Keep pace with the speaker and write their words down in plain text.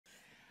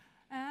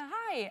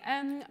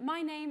Hi,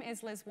 my name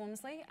is Liz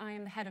Wormsley. I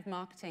am the head of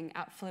marketing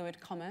at Fluid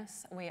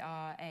Commerce. We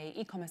are an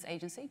e-commerce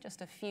agency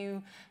just a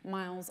few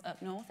miles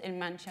up north in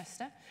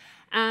Manchester.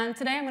 And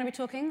today I'm going to be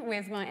talking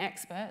with my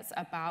experts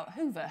about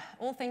Hyvä,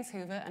 all things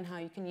Hyvä, and how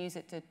you can use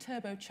it to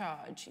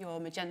turbocharge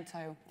your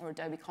Magento or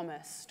Adobe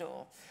Commerce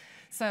store.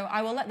 So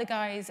I will let the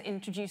guys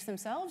introduce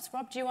themselves.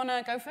 Rob, do you want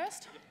to go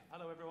first? Yep.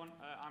 Hello, everyone.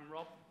 I'm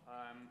Rob.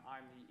 I'm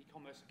the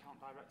e-commerce account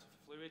director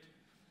for Fluid.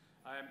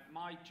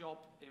 My job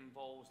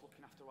involves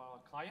looking after our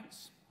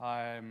clients.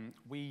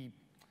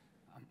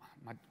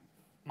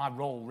 My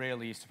role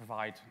really is to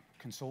provide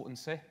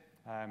consultancy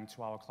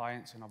to our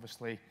clients, and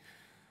obviously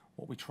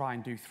what we try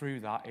and do through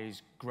that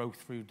is growth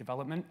through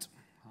development.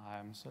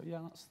 So yeah,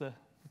 that's the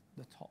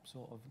top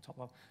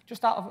level.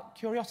 Just out of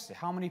curiosity,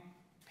 how many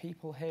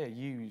people here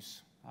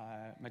use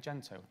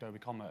Magento, Adobe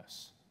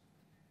Commerce?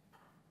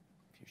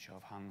 A few show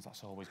of hands,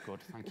 that's always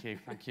good. Thank you,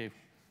 thank you.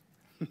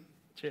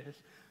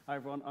 Cheers. Hi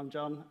everyone, I'm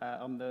John.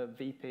 I'm the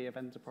VP of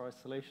Enterprise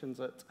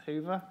Solutions at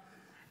Hyvä.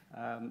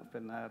 I've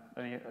been there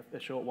only a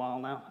short while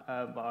now,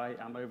 but I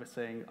am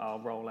overseeing our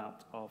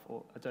rollout of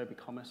Adobe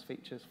Commerce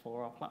features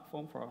for our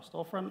platform, for our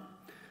storefront.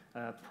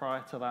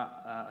 Prior to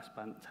that, I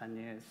spent 10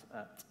 years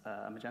at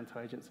a Magento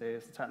agency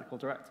as the technical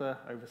director,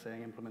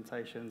 overseeing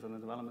implementations and the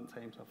development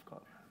team, so I've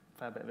got a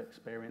fair bit of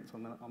experience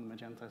on the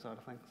Magento side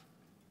of things.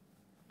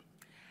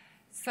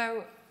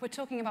 So we're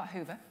talking about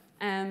Hyvä.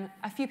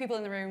 A few people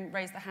in the room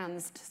raised their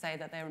hands to say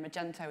that they were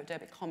Magento,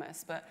 Adobe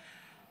Commerce, but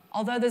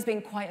although there's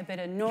been quite a bit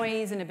of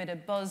noise and a bit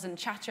of buzz and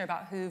chatter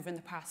about Hyvä in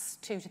the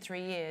past 2 to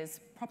 3 years,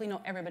 probably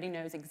not everybody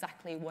knows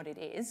exactly what it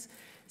is.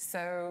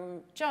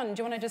 So, John,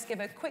 do you want to just give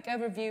a quick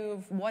overview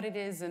of what it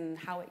is and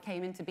how it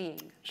came into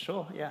being?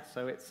 Sure, yeah.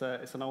 So it's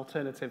an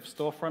alternative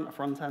storefront, a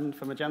front end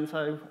for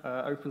Magento,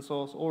 open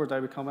source, or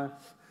Adobe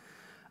Commerce.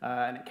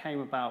 And it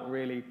came about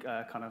really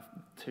kind of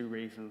 2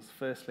 reasons.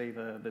 Firstly,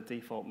 the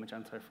default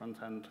Magento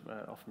front end,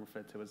 often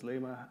referred to as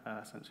Luma,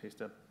 essentially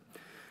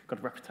got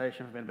a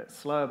reputation for being a bit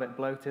slow, a bit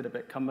bloated, a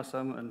bit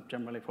cumbersome, and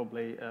generally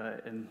probably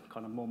in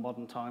kind of more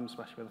modern times,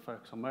 especially with a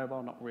focus on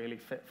mobile, not really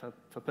fit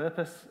for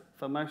purpose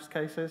for most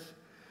cases.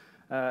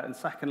 And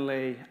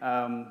secondly,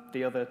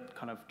 the other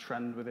kind of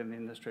trend within the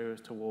industry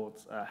is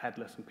towards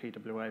headless and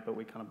PWA, but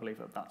we kind of believe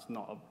that that's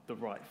not the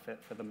right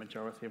fit for the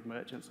majority of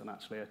merchants, and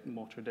actually a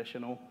more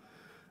traditional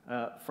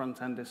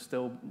front end is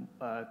still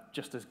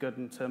just as good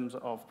in terms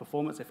of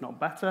performance, if not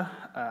better,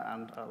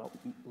 and a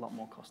lot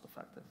more cost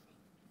effective.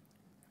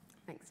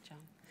 Thanks,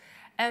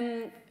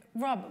 John.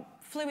 Rob,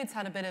 Fluid's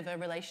had a bit of a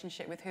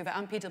relationship with Hyvä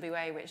and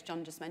PWA, which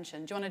John just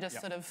mentioned. Do you want to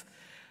just sort of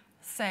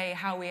say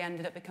how we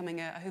ended up becoming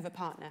a Hyvä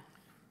partner?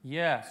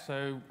 Yeah,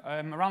 so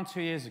around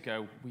 2 years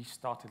ago, we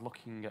started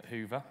looking at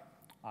Hyvä.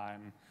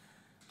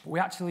 We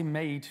actually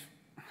made,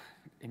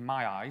 in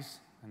my eyes,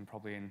 and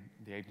probably in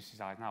the agency's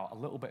eyes now, a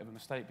little bit of a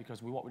mistake,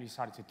 because what we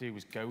decided to do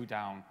was go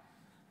down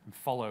and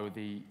follow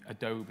the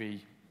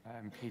Adobe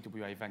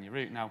PWA Venue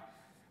route. Now,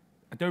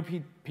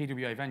 Adobe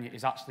PWA Venue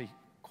is actually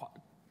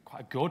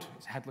quite good.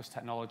 It's headless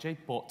technology,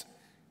 but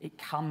it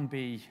can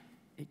be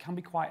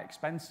quite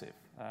expensive,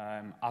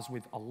 as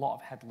with a lot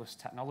of headless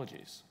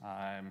technologies.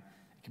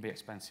 It can be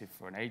expensive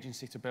for an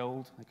agency to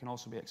build. It can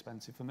also be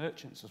expensive for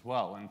merchants as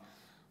well. And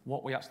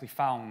what we actually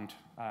found,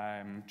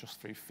 just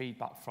through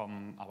feedback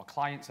from our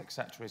clients,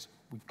 etc., is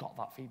we've got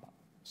that feedback.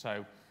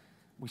 So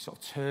we sort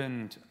of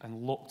turned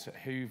and looked at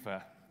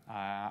Hyvä,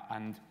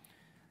 and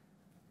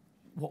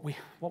what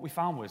we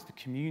found was the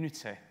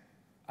community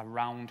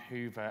around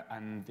Hyvä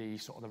and the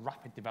sort of the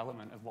rapid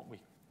development of what we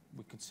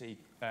could see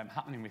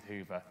happening with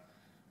Hyvä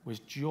was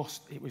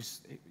just,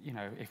 you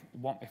know, if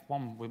one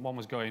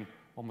was going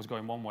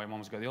one way and one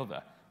was going the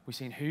other, we've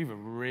seen Hyvä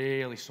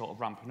really sort of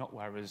ramping up,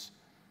 whereas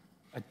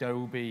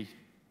Adobe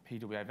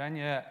PWA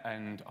Venue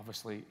and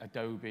obviously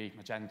Adobe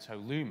Magento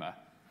Luma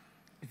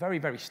is very,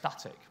 very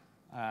static.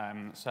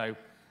 So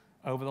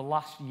over the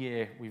last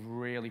year, we've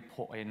really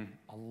put in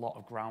a lot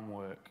of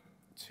groundwork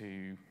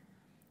to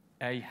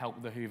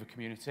help the Hyvä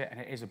community, and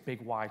it is a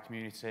big, wide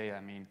community. I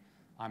mean,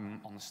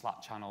 I'm on the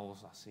Slack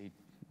channels. I see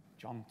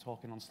John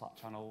talking on Slack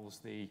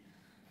channels. The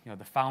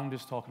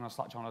founders talking on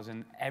Slack channels,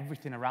 and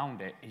everything around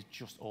it is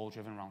just all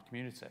driven around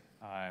community.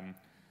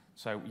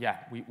 So yeah,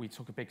 we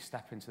took a big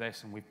step into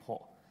this, and we put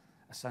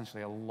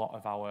essentially a lot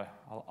of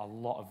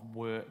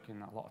work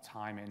and a lot of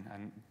time in,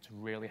 and to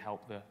really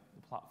help the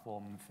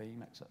platform and the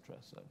theme, etc.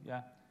 So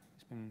yeah,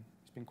 it's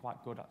been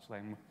quite good actually,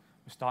 and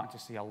we're starting to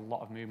see a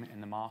lot of movement in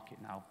the market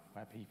now,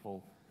 where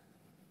people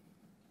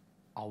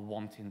are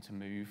wanting to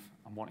move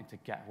and wanting to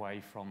get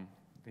away from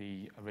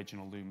the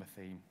original Luma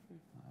theme.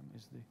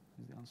 Is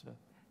the answer.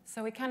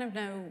 So we kind of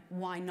know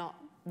why not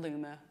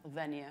Luma or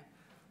Venue.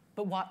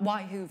 But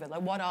why Hyvä?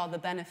 Like, what are the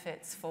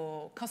benefits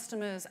for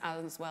customers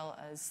as well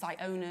as site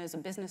owners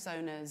and business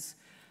owners?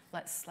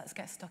 Let's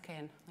get stuck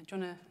in. Like, do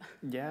you want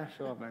to? Yeah,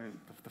 sure. I mean,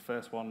 the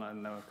first one, I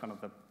know kind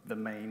of the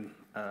main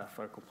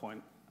focal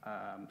point,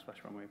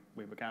 especially when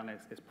we began,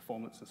 is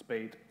performance and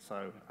speed.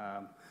 So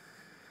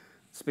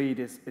speed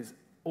is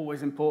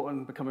always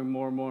important, becoming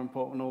more and more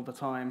important all the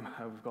time.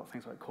 We've got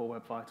things like Core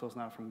Web Vitals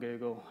now from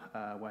Google,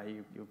 where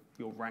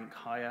you'll rank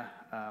higher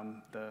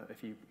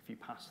if you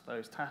pass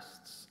those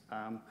tests.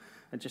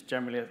 And just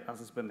generally, as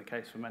has been the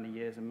case for many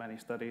years in many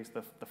studies,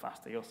 the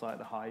faster your site,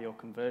 the higher your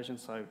conversion.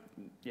 So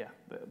yeah,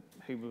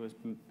 Hyvä has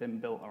been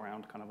built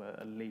around kind of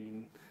a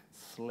lean,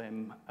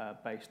 slim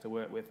base to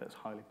work with that's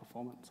highly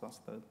performant. So that's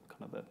the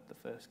kind of the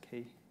first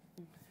key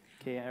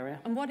area.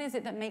 And what is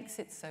it that makes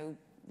it so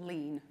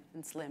lean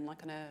and slim,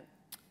 like on a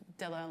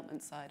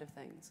development side of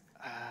things?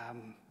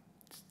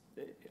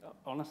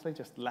 Honestly,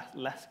 just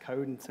less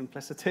code and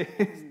simplicity.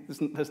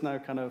 There's no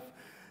kind of,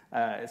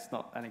 it's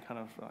not any kind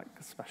of like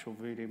special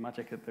voodoo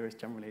magic. There is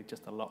generally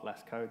just a lot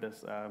less code.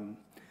 There's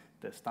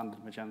the standard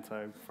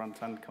Magento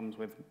front end comes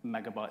with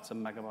megabytes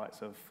and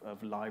megabytes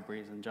of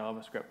libraries and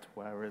JavaScript,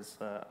 whereas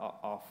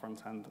our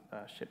front end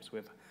ships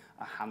with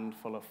a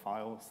handful of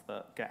files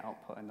that get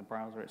output in the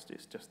browser. It's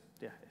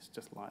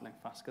just lightning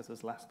fast because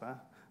there's less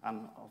there,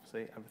 and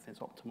obviously everything's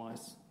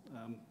optimized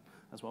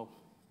as well.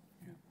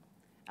 Yeah.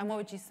 And what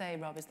would you say,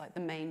 Rob, is like the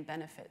main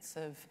benefits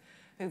of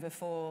Hyvä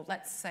for,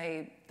 let's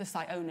say, the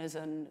site owners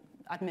and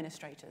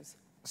administrators?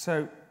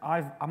 So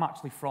I'm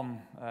actually from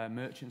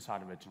merchant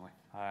side originally.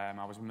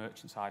 I was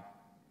merchant side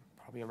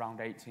probably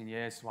around 18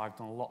 years, so I've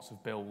done lots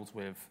of builds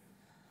with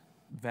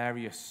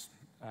various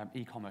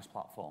e-commerce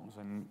platforms,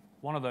 and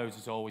one of those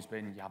has always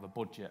been you have a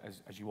budget,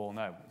 as you all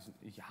know.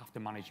 You have to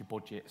manage your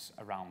budgets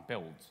around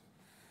builds.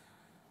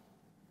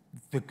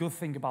 The good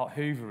thing about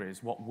Hyvä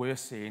is what we're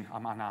seeing,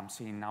 and I'm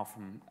seeing now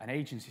from an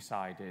agency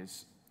side,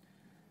 is,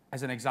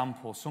 as an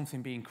example,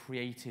 something being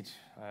created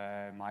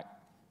like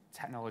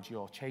technology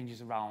or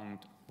changes around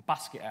the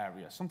basket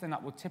area, something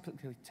that would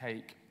typically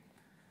take,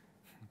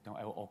 don't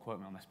all quote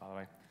me on this by the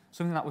way,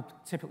 something that would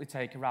typically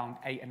take around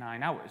 8 or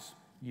 9 hours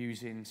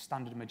using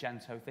standard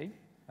Magento theme,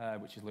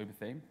 which is Lua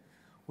theme.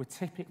 We're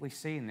typically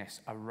seeing this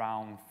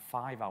around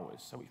 5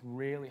 hours, so it's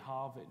really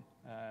halving.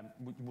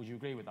 Would you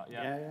agree with that?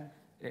 Yeah.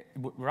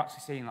 We're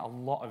actually seeing a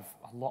lot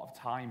of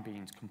time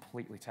being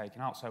completely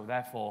taken out. So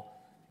therefore,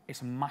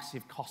 it's a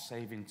massive cost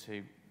saving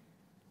to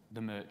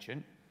the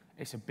merchant.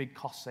 It's a big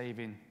cost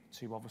saving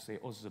to obviously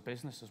us as a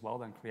business as well.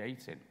 Then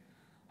creating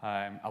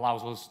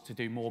allows us to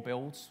do more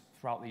builds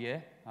throughout the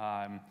year,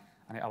 and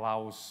it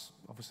allows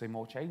obviously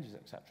more changes,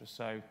 etc.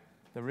 So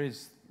there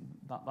is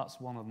that's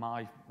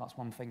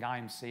one thing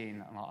I'm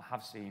seeing and I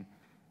have seen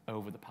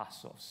over the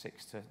past sort of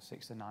 6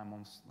 to 9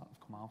 months that have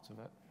come out of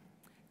it.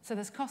 So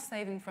there's cost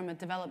saving from a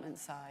development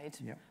side.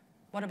 Yep.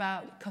 What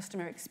about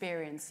customer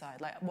experience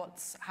side? Like,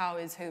 how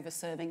is Hyvä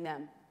serving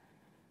them?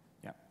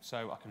 Yeah,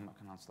 so I can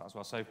answer that as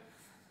well. So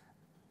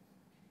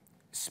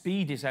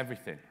speed is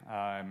everything.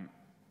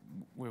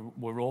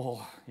 We're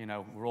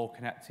all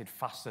connected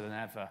faster than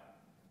ever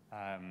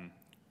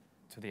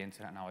to the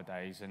internet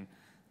nowadays, and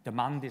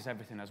demand is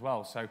everything as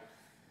well. So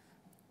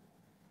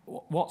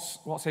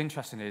what's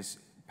interesting is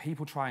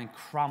people try and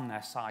cram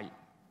their site.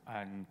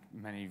 And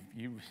many of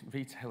you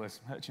retailers,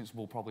 merchants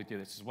will probably do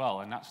this as well.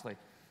 And actually,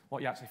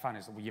 what you actually find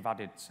is that you've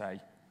added, say,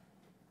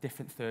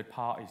 different third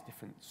parties,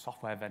 different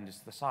software vendors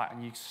to the site.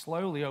 And you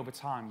slowly, over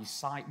time, your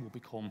site will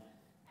become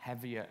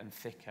heavier and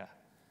thicker.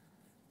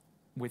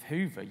 With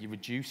Hyvä, you're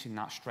reducing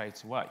that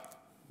straight away.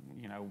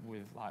 You know,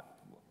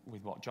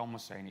 with what John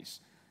was saying,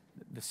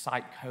 the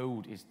site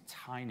code is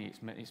tiny.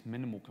 It's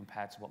minimal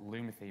compared to what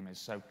Lua theme is.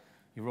 So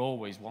you're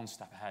always one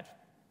step ahead,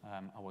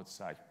 I would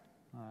say.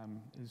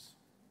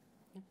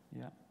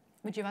 Yeah.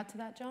 Would you add to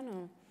that, John?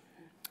 Or?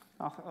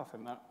 I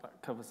think that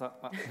covers that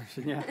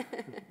section, yeah.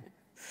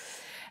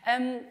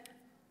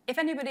 If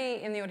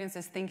anybody in the audience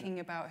is thinking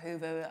about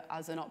Hyvä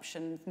as an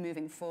option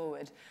moving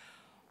forward,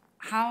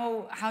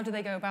 how do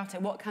they go about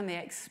it? What can they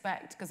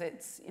expect? Because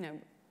it's,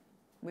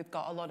 we've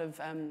got a lot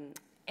of,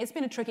 it's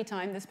been a tricky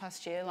time this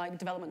past year. Like,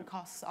 development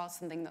costs are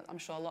something that I'm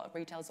sure a lot of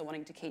retailers are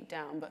wanting to keep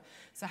down. But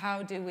so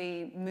how do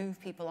we move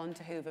people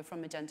onto Hyvä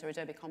from Magento,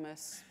 Adobe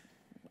Commerce?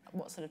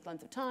 What sort of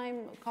length of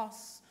time,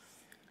 costs?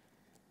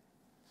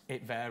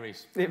 It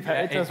varies. It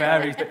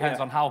varies. Depends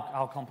on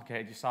how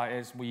complicated your site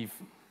is. We've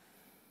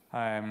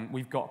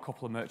got a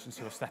couple of merchants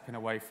who are stepping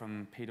away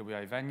from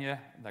PWA Venya.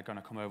 They're going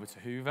to come over to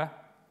Hyvä.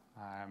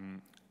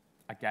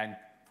 Again,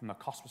 from a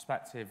cost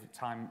perspective,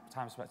 time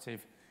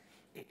perspective,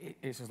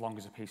 it's as long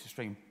as a piece of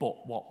string.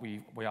 But what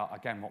we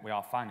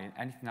are finding,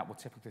 anything that will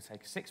typically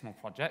take a 6-month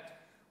project,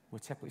 we're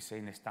typically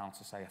seeing this down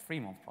to, say, a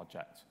 3-month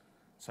project.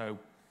 So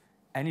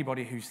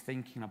anybody who's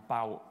thinking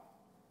about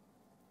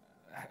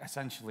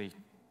essentially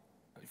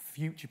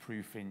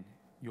future-proofing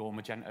your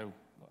Magento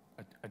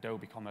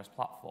Adobe Commerce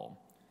platform,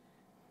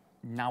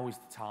 now is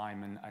the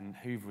time, and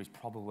Hyvä is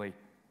probably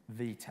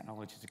the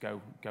technology to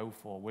go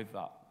for with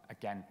that.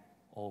 Again,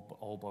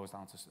 all boils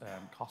down to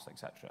cost,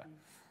 etc.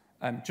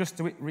 Just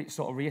to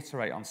sort of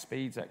reiterate on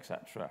speeds,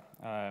 etc.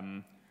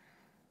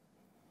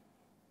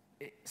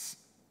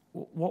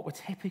 What we're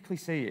typically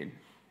seeing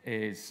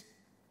is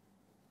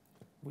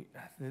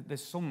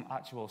there's some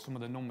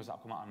of the numbers that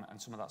have come out,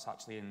 and some of that's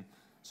actually in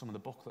some of the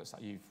booklets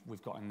that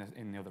we've got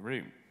in the other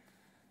room.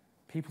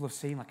 People have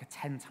seen like a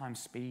 10 times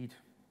speed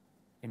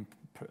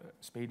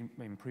speed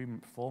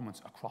improvement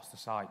performance across the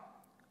site.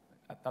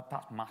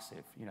 That's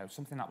massive. You know,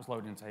 something that was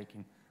loading and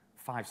taking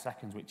 5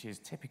 seconds, which is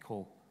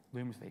typical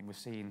Luma theme, we're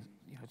seeing,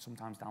 you know,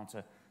 sometimes down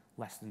to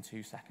less than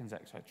 2 seconds,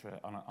 etc.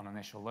 on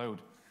initial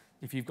load.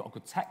 If you've got a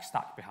good tech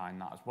stack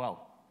behind that as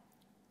well,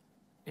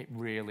 it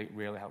really,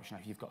 really helps. You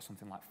know, if you've got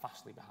something like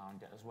Fastly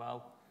behind it as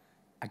well.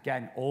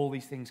 Again, all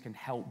these things can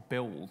help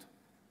build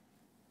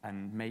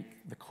and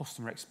make the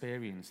customer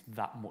experience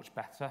that much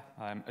better.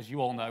 As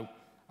you all know,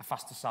 a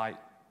faster site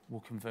will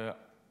convert,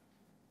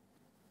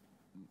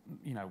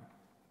 you know,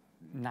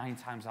 9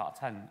 times out of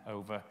 10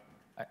 over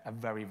a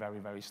very, very,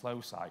 very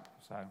slow site.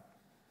 So,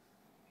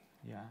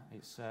 yeah,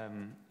 it's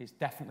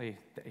definitely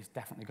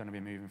going to be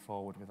moving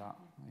forward with that.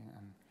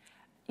 And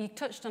you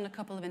touched on a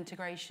couple of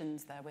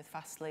integrations there with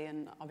Fastly,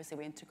 and obviously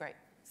we integrate.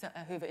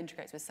 Hyvä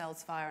integrates with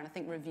Salesfire, and I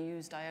think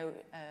Reviews.io,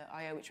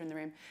 which are in the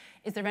room.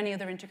 Is there any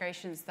other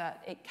integrations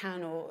that it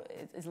can or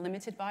is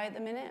limited by at the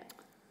minute?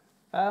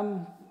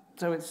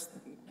 So it's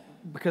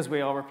because we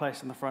are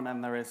replacing the front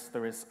end. There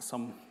is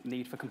some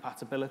need for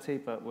compatibility,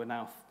 but we're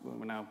now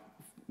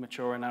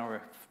mature now.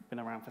 We've been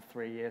around for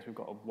 3 years. We've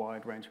got a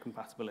wide range of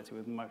compatibility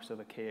with most of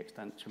the key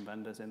extension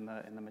vendors in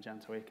the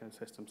Magento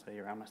ecosystem. So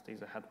your Amnesties,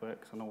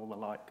 Headworks, and all the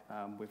like.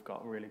 We've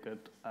got a really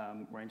good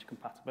range of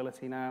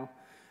compatibility now.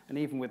 And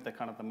even with the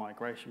kind of the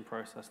migration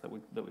process that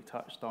we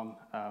touched on,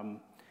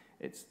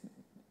 it's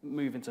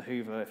moving to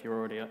Hyvä. If you're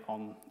already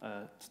on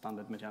a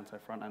standard Magento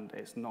front end,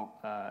 it's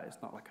not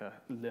like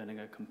learning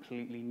a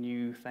completely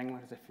new thing,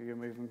 like as if you're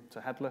moving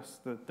to headless.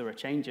 There are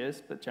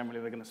changes, but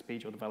generally they're going to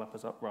speed your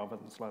developers up rather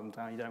than slow them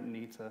down. You don't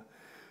need to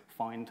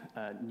find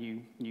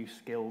new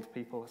skilled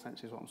people.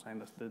 Essentially, is what I'm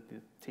saying. The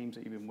teams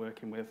that you've been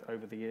working with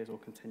over the years will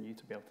continue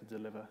to be able to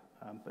deliver,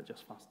 but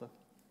just faster.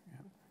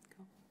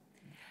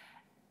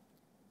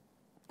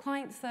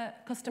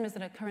 Customers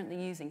that are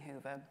currently using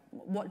Hyvä,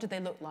 what do they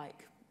look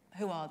like?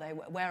 Who are they?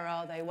 Where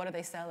are they? What are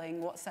they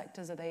selling? What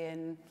sectors are they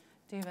in?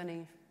 Do you have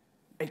any?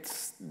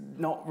 It's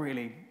not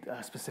really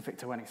specific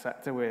to any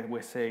sector.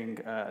 We're seeing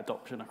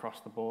adoption across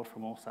the board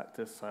from all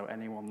sectors. So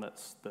anyone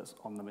that's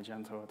on the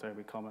Magento or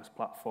Adobe Commerce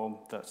platform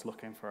that's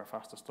looking for a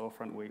faster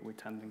storefront, we're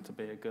tending to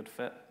be a good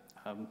fit.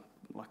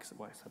 Like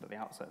I said at the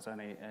outset, it's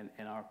only,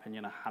 in our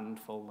opinion, a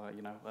handful,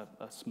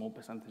 a small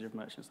percentage of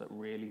merchants that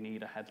really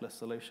need a headless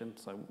solution.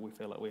 So we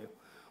feel like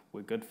we're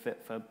a good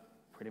fit for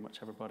pretty much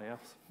everybody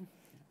else.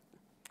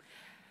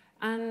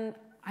 And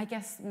I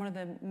guess one of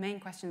the main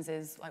questions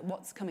is, like,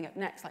 what's coming up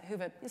next? Like,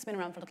 Hyvä, it's been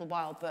around for a little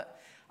while,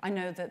 but I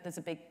know that there's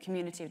a big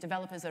community of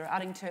developers that are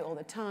adding to it all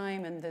the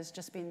time, and there's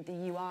just been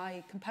the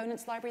UI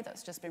components library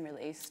that's just been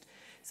released.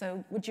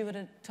 So would you want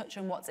to touch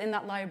on what's in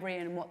that library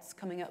and what's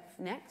coming up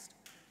next?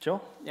 Sure,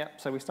 yeah.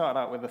 So we started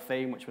out with a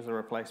theme, which was a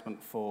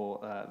replacement for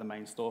the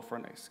main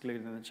storefront,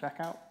 excluding the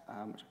checkout,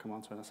 which I'll come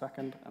on to in a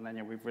second. And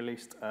then we've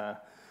released,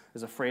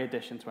 as a free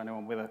addition to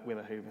anyone with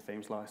a Hyvä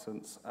Themes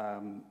license,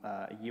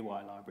 a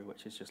UI library,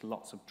 which is just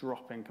lots of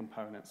drop-in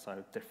components,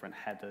 so different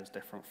headers,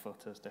 different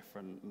footers,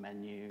 different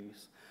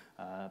menus,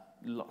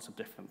 lots of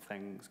different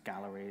things,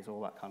 galleries,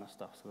 all that kind of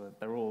stuff. So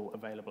they're all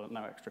available at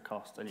no extra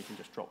cost, and you can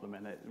just drop them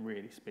in. It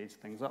really speeds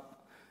things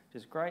up,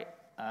 which is great.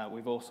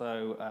 We've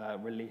also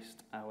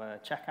released our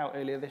checkout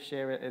earlier this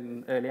year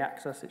in early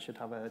access. It should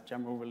have a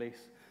general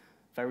release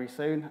very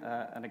soon.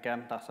 And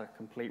again, that's a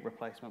complete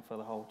replacement for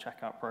the whole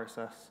checkout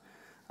process,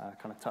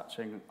 kind of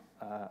touching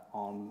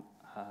on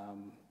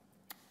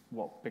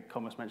what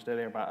BigCommerce mentioned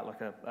earlier about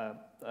like a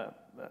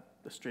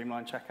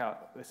streamlined checkout.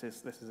 This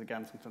is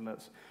again something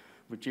that's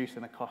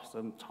reducing the cost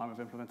and time of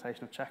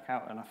implementation of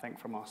checkout, and I think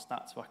from our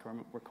stats, if I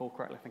can recall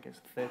correctly, I think it's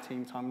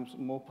 13 times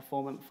more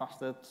performant,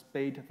 faster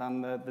speed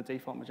than the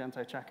default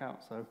Magento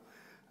checkout. So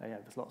yeah,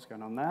 there's lots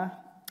going on there.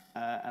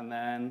 And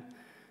then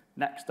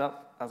next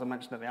up, as I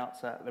mentioned at the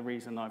outset, the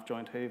reason I've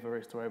joined Hyvä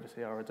is to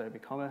oversee our Adobe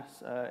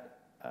Commerce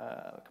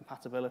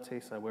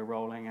compatibility. So we're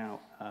rolling out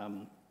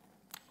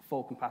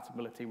full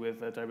compatibility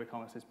with Adobe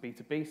Commerce's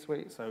B2B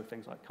suite, so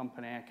things like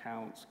company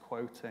accounts,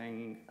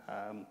 quoting,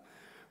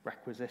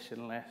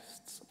 requisition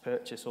lists,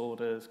 purchase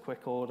orders,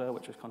 quick order,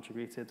 which was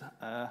contributed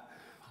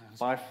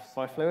by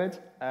Fluid,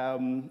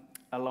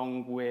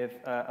 along with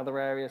other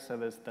areas. So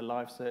there's the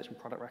live search and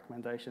product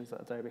recommendations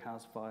that Adobe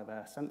has via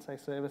their Sensei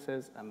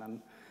services, and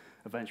then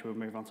eventually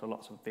we'll move on to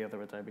lots of the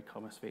other Adobe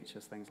Commerce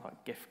features, things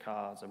like gift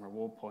cards and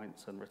reward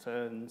points and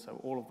returns. So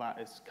all of that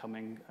is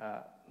coming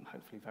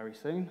hopefully very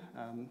soon.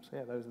 So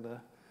yeah, those are the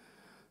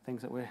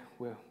things that we're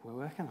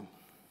working on.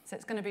 So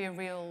it's going to be a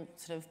real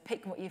sort of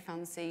pick what you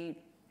fancy,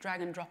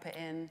 drag and drop it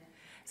in.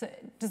 So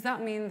does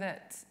that mean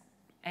that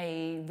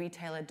a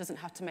retailer doesn't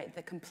have to make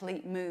the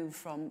complete move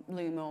from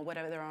Luma or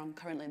whatever they're on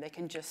currently? They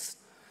can just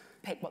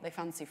pick what they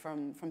fancy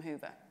from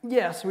Hyvä?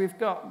 Yeah, so we've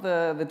got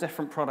the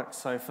different products.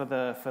 So for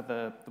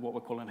the what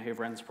we're calling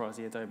Hyvä Enterprise,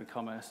 the Adobe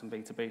Commerce and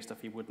B2B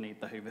stuff, you would need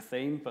the Hyvä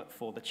theme. But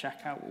for the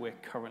checkout, we're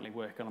currently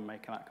working on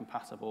making that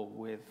compatible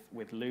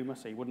with Luma.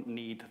 So you wouldn't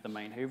need the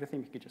main Hyvä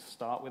theme. You could just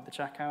start with the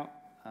checkout.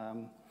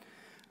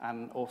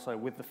 And also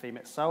with the theme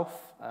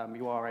itself,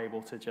 you are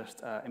able to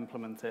just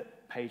implement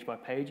it page by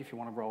page if you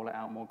want to roll it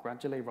out more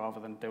gradually rather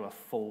than do a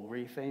full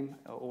retheme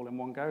all in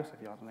one go. So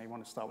if you, I don't know, you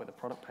want to start with the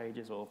product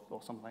pages or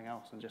something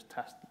else and just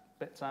test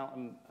bits out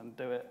and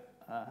do it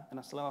in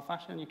a slower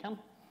fashion, you can.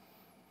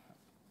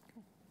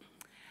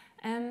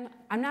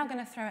 I'm now going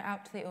to throw it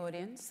out to the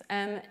audience.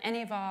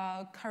 Any of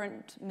our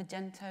current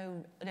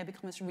Magento Adobe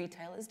Commerce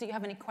retailers, do you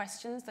have any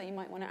questions that you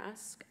might want to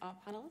ask our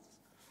panelists?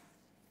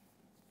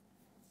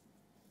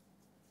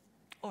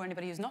 Or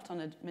anybody who's not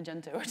on a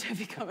Magento or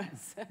Adobe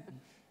Commerce?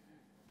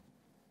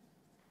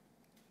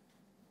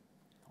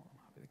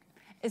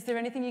 Is there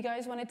anything you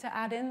guys wanted to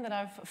add in that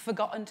I've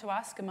forgotten to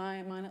ask in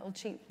my little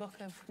cheat book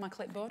of my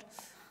clipboard?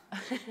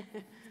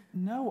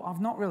 No,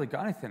 I've not really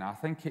got anything. I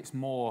think it's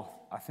more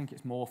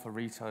for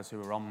retailers who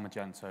are on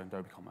Magento and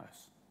Adobe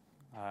Commerce,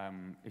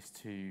 is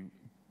to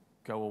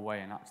go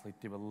away and actually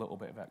do a little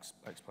bit of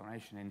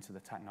explanation into the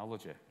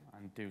technology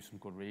and do some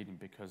good reading,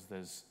 because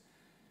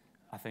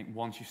I think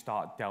once you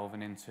start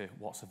delving into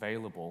what's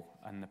available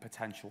and the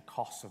potential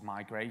costs of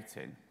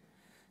migrating,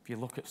 if you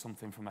look at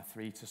something from a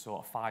 3 to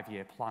sort of 5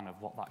 year plan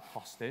of what that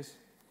cost is,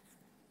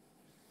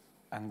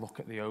 and look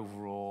at the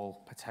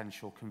overall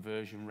potential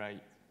conversion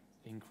rate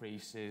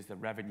increases, the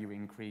revenue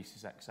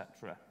increases,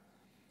 etc.,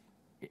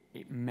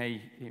 it may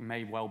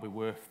well be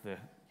worth the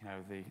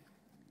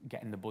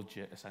getting the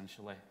budget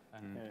essentially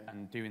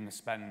and doing the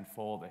spend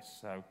for this.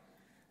 So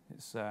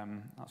it's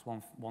that's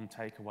one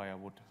takeaway I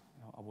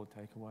would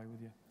take away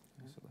with you.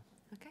 Basically.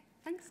 Okay,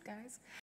 thanks guys.